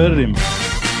 We've converted him.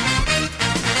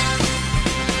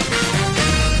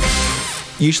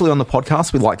 Usually on the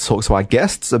podcast, we like to talk to our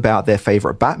guests about their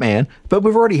favourite Batman, but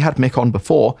we've already had Mick on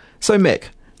before. So, Mick,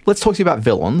 let's talk to you about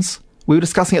villains. We were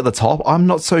discussing at the top, I'm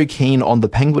not so keen on the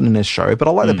Penguin in this show, but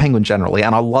I like the Penguin generally,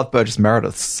 and I love Burgess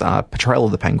Meredith's portrayal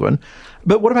of the Penguin.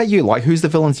 But what about you? Like, who's the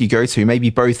villains you go to, maybe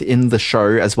both in the show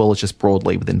as well as just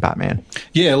broadly within Batman?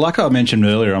 Yeah, like I mentioned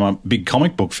earlier, I'm a big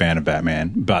comic book fan of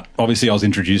Batman, but obviously I was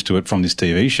introduced to it from this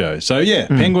TV show. So yeah,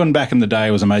 Penguin back in the day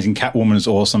was amazing. Catwoman is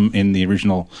awesome in the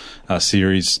original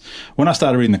series. When I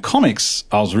started reading the comics,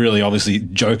 I was really, obviously,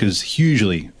 Joker's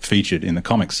hugely featured in the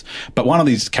comics. But one of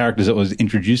these characters that was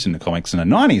introduced in the comics in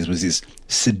the 90s was this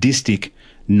sadistic,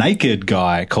 naked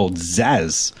guy called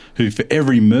Zaz, who for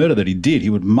every murder that he did,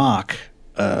 he would mark...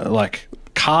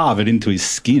 carve it into his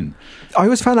skin. I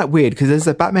always found that weird because there's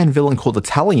a Batman villain called the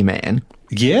Tally Man.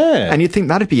 Yeah. And you'd think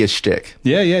that'd be a shtick.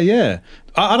 Yeah.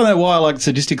 I don't know why I like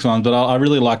sadistic ones, but I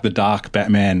really like the dark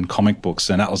Batman comic books,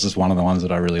 and that was just one of the ones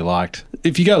that I really liked.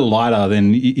 If you go lighter,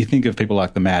 then you think of people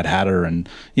like the Mad Hatter and,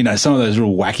 you know, some of those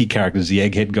real wacky characters, the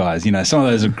Egghead guys. You know, some of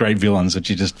those are great villains,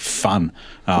 which are just fun.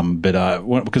 But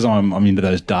because I'm into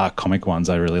those dark comic ones,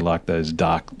 I really like those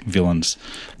dark villains.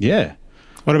 Yeah.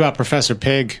 What about Professor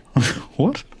Pig?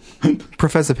 What?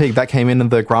 Professor Pig, that came in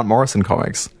the Grant Morrison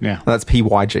comics. Yeah. That's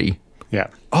PYG. Yeah.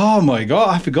 Oh my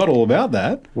God, I forgot all about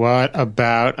that. What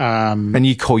about... And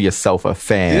you call yourself a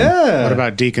fan. Yeah. What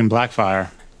about Deacon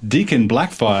Blackfire? Deacon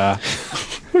Blackfire?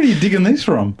 Where are you digging these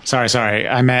from? Sorry.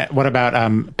 I meant, what about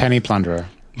Penny Plunderer?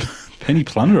 Penny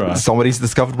Plunderer? Somebody's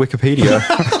discovered Wikipedia.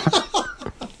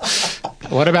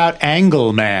 What about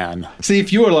Angleman? See,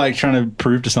 if you were like trying to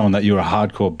prove to someone that you were a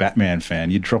hardcore Batman fan,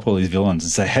 you'd drop all these villains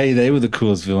and say, hey, they were the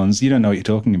coolest villains. You don't know what you're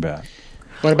talking about.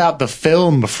 What about the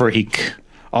Film Freak?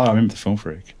 Oh, I remember the Film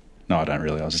Freak. No, I don't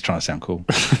really. I was just trying to sound cool.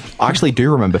 I actually do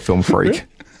remember Film Freak.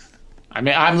 I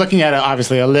mean, I'm looking at,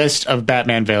 obviously, a list of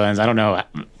Batman villains. I don't know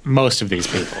most of these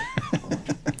people.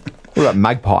 What about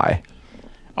Magpie?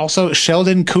 Also,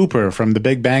 Sheldon Cooper from The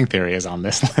Big Bang Theory is on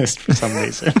this list for some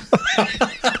reason.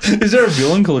 Is there a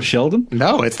villain called Sheldon?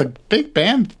 No, it's the Big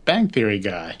Bang Theory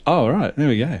guy. Oh, right. There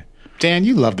we go. Dan,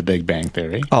 you love The Big Bang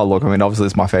Theory. Oh, look, I mean, obviously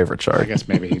it's my favourite show. I guess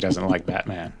maybe he doesn't like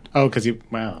Batman. Oh, because I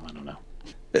don't know.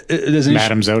 There's an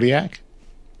Madam Zodiac?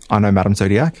 I know Madam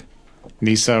Zodiac.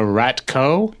 Nisa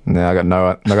Ratko? No, I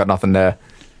got nothing there.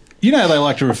 You know, they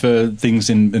like to refer things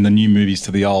in the new movies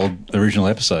to the old original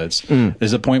episodes.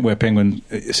 There's a point where Penguin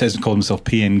called himself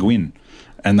PN Gwyn.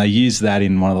 and they used that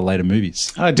in one of the later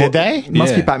movies. Oh, did they? It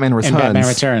must be Batman Returns. In Batman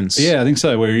Returns. Yeah, I think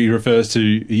so, where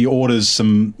he orders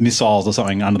some missiles or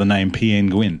something under the name PN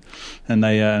Gwyn, and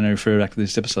they refer back to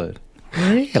this episode.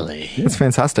 Really? It's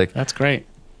fantastic. That's great.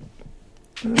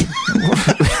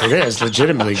 It is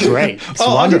legitimately great. It's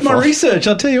I did my research,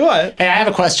 I'll tell you what. Hey, I have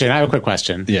a question. I have a quick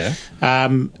question. Yeah.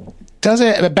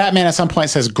 Batman at some point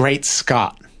says "Great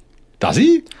Scott"? Does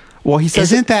he? Well, he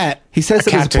says Isn't that he says it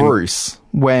as Captain Bruce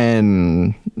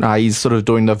when he's sort of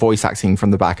doing the voice acting from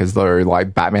the back as though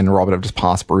like Batman and Robin have just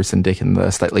passed Bruce and Dick in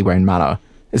the stately Wayne Manor.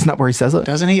 Isn't that where he says it?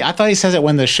 Doesn't he? I thought he says it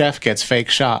when the chef gets fake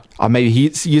shot. Maybe he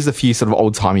used a few sort of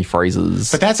old-timey phrases.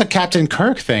 But that's a Captain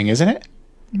Kirk thing, isn't it?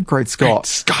 Great Scott. Great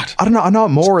Scott. I don't know. I know it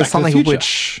more as Back to the something Future.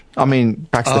 which, I mean,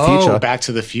 Back to the Future. Back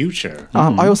to the Future.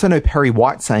 I also know Perry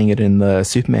White saying it in the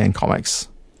Superman comics.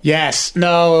 Yes.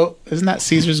 No. Isn't that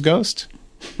Caesar's Ghost?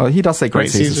 Oh, he does say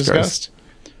Great Caesar's Ghost.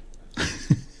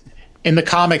 In the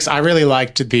comics, I really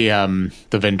liked the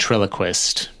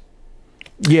ventriloquist.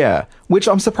 Yeah, which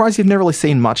I'm surprised you've never really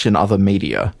seen much in other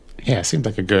media. Yeah, it seemed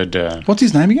like a good... What's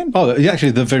his name again? Oh,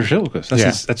 actually, the ventriloquist.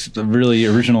 That's a really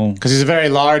original... Because he's a very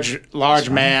large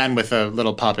man with a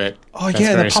little puppet. Oh,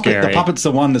 yeah, the puppet's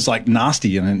the one that's, like,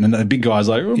 nasty, and the big guy's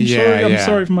like, I'm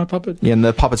sorry for my puppet. Yeah, and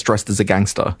the puppet's dressed as a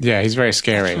gangster. Yeah, he's very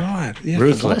scary. That's right. Yeah,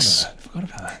 Ruthless. Forgot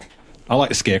about that. I like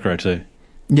the Scarecrow, too.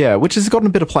 Yeah, which has gotten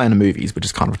a bit of play in the movies, which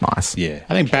is kind of nice. Yeah.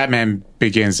 I think Batman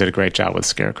Begins did a great job with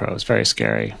Scarecrow. It's very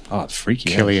scary. Oh, it's freaky.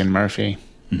 Cillian Murphy.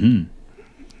 Mm-hmm.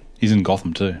 He's in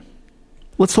Gotham, too.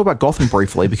 Let's talk about Gotham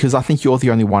briefly, because I think you're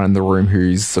the only one in the room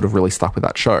who's sort of really stuck with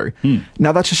that show.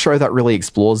 Now, that's a show that really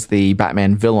explores the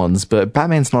Batman villains, but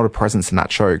Batman's not a presence in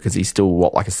that show because he's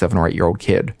still, like a 7 or 8 year old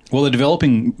kid. Well, they're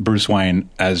developing Bruce Wayne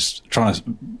as trying to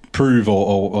prove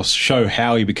or show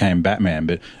how he became Batman,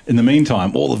 but in the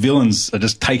meantime, all the villains are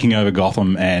just taking over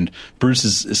Gotham, and Bruce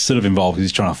is sort of involved because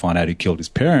he's trying to find out who killed his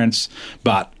parents.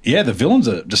 But yeah, the villains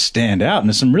just stand out, and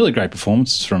there's some really great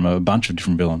performances from a bunch of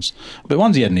different villains, but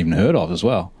ones he hadn't even heard of as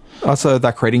well. So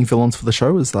they're creating villains for the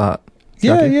show, is that?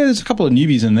 Yeah, there's a couple of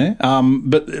newbies in there,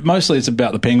 but mostly it's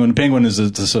about the Penguin. The Penguin is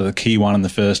the sort of key one in the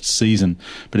first season,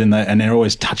 and they're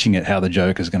always touching at how the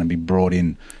Joker's going to be brought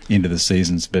into the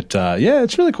seasons. But yeah,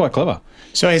 it's really quite clever.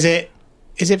 So is it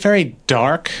very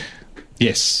dark?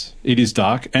 Yes, it is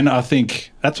dark, and I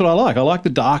think that's what I like. I like the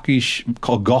darkish,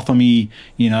 Gotham-y,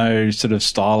 sort of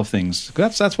style of things.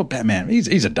 That's what Batman.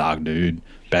 He's a dark dude.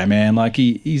 Batman, like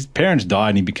his parents died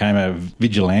and he became a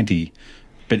vigilante.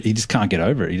 But he just can't get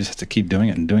over it. He just has to keep doing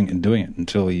it and doing it and doing it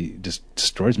until he just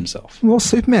destroys himself. Well,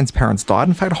 Superman's parents died.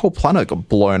 In fact, a whole planet got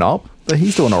blown up. But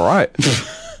he's doing all right.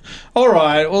 All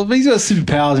right. Well, he's got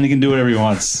superpowers and he can do whatever he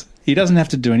wants. He doesn't have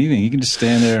to do anything. He can just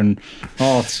stand there and,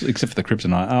 except for the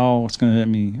kryptonite. Oh, it's going to hurt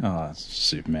me. Oh, it's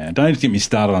Superman. Don't get me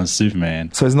started on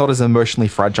Superman. So he's not as emotionally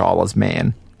fragile as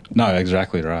man. No,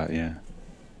 exactly right, yeah.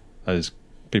 Those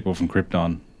people from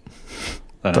Krypton.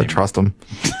 Don't trust them.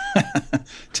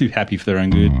 Too happy for their own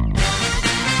good.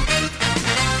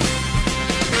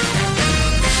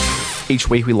 Each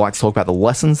week we like to talk about the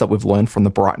lessons that we've learned from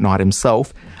the Bright Knight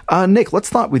himself. Nick, let's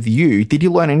start with you. Did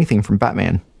you learn anything from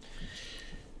Batman?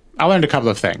 I learned a couple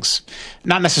of things.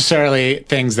 Not necessarily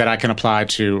things that I can apply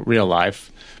to real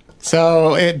life.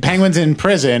 So Penguin's in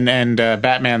prison and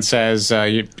Batman says,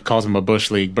 he calls him a Bush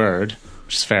League bird,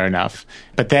 which is fair enough.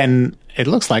 But then it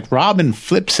looks like Robin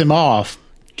flips him off.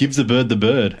 Gives the bird the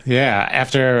bird. Yeah,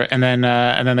 and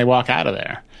then they walk out of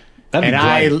there. That'd be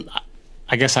great.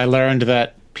 I guess I learned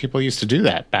that people used to do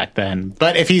that back then.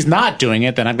 But if he's not doing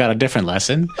it, then I've got a different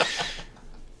lesson.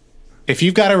 If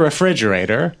you've got a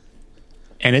refrigerator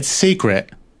and it's secret,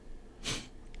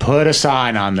 put a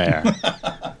sign on there.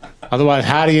 Otherwise,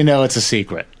 how do you know it's a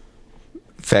secret?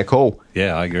 Fair call.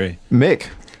 Yeah, I agree. Mick,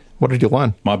 what did you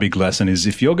learn? My big lesson is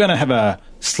if you're going to have a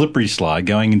slippery slide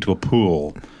going into a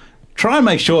pool, try and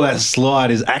make sure that slide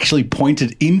is actually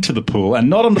pointed into the pool and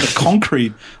not onto the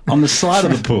concrete on the side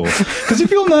of the pool. Because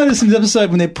if you'll notice in the episode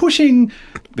when they're pushing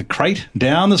the crate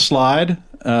down the slide,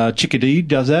 Chickadee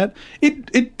does that. I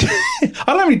don't know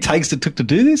how many takes it took to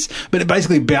do this, but it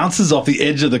basically bounces off the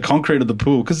edge of the concrete of the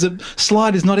pool because the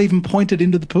slide is not even pointed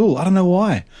into the pool. I don't know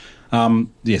why.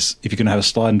 Yes, if you're going to have a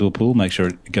slide into a pool, make sure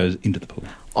it goes into the pool.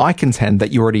 I contend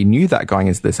that you already knew that going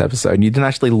into this episode and you didn't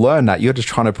actually learn that. You're just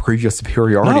trying to prove your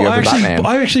superiority over Batman.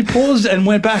 I actually paused and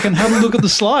went back and had a look at the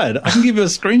slide. I can give you a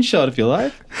screenshot if you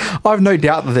like. I have no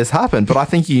doubt that this happened, but I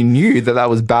think you knew that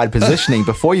was bad positioning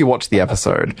before you watched the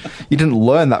episode. You didn't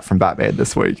learn that from Batman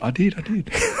this week. I did.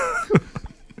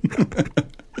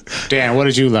 Dan, what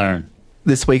did you learn?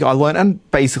 This week I learned,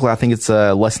 and basically I think it's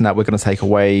a lesson that we're going to take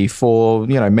away for,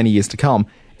 many years to come,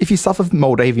 if you suffer from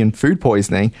Moldavian food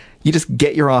poisoning, you just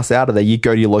get your ass out of there. You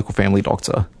go to your local family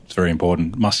doctor. It's very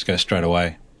important. Must go straight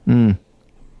away.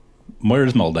 Where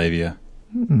is Moldavia?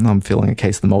 I'm feeling a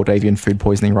case of the Moldavian food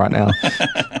poisoning right now.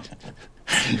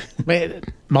 Wait,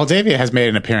 Moldavia has made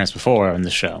an appearance before on the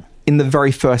show. In the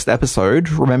very first episode,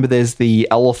 remember there's the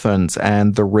elephant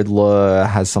and the Riddler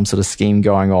has some sort of scheme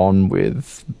going on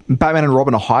with Batman and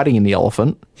Robin are hiding in the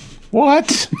elephant.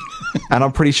 What? And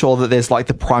I'm pretty sure that there's like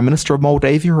the Prime Minister of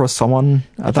Moldavia or someone.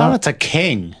 I thought it's a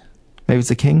king. Maybe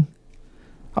it's a king?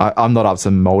 I'm not up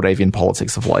to Moldavian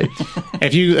politics of late.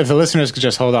 If the listeners could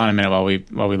just hold on a minute while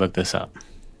we look this up.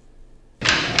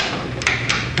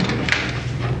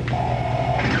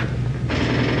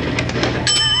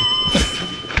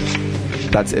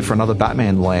 That's it for another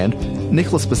Batman Land.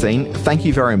 Nicholas Bassine, thank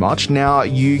you very much. Now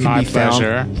you can be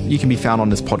found on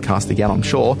this podcast again, I'm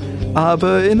sure.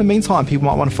 But in the meantime, people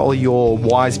might want to follow your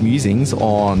wise musings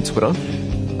on Twitter.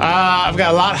 I've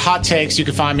got a lot of hot takes. You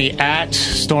can find me at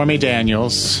Stormy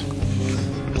Daniels.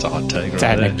 That's a hot take. It's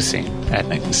at Nick Bassine. At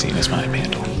Nick Bassine is my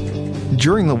handle.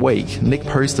 During the week, Nick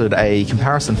posted a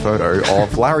comparison photo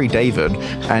of Larry David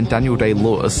and Daniel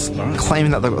Day-Lewis,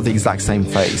 claiming that they've got the exact same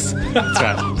face. That's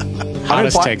right.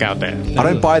 Hottest take out there. I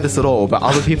don't buy this at all, but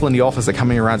other people in the office are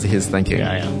coming around to his thinking.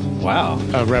 Yeah. Wow.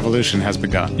 A revolution has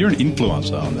begun. You're an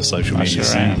influencer on the social media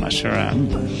scene. I sure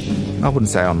am. I wouldn't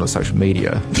say on the social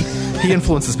media. He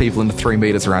influences people into 3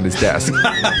 meters around his desk.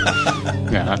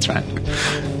 Yeah, that's right.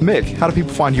 Mick, how do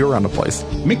people find you around the place?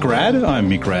 Mick Rad. I'm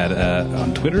Mick Rad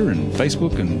on Twitter and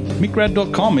Facebook and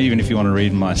mickrad.com, even if you want to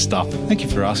read my stuff. Thank you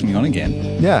for asking me on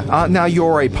again. Yeah. Now,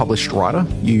 you're a published writer.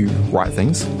 You write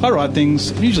things. I write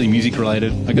things, usually music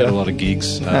related. I go to a lot of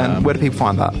gigs. And where do people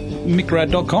find that?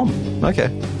 mickrad.com.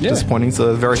 Okay. Yeah. Disappointing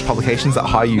to various publications that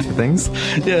hire you for things.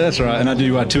 Yeah, that's right. And I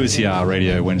do 2SER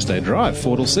Radio Wednesday Drive,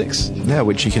 4 till 6. Yeah,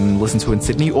 which you can listen to in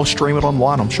Sydney or stream it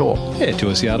online, I'm sure. Yeah,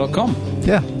 2SER.com.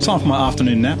 Yeah. Time for my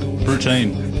afternoon nap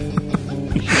routine.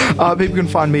 People can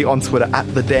find me on Twitter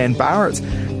at the Dan Barrett.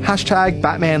 Hashtag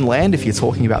BatmanLand if you're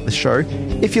talking about the show.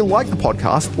 If you like the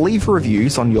podcast, leave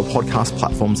reviews on your podcast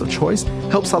platforms of choice.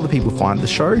 Helps other people find the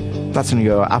show. That's on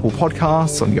your Apple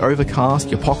Podcasts, on your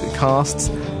Overcast, your Pocket Casts,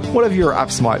 whatever your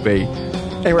apps might be.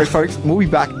 Anyway, folks, we'll be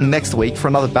back next week for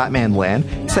another Batman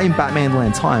Land. Same Batman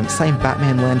Land time, same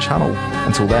Batman Land channel.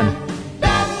 Until then.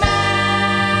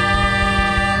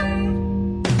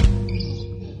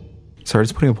 Sorry,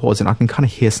 just putting a pause in. I can kind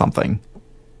of hear something.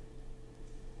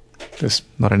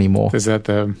 Not anymore. Is that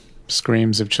the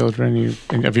screams of children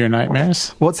of your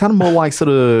nightmares? Well, it sounded more like sort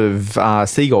of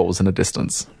seagulls in the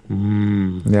distance.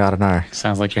 Yeah, I don't know.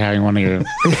 Sounds like you're having one of your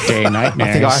day nightmares.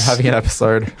 I think I'm having an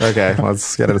episode. Okay,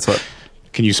 let's get into it.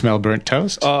 Can you smell burnt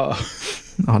toast? Oh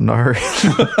no.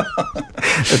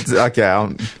 Okay,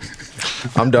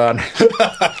 I'm done.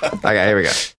 Okay, here we go.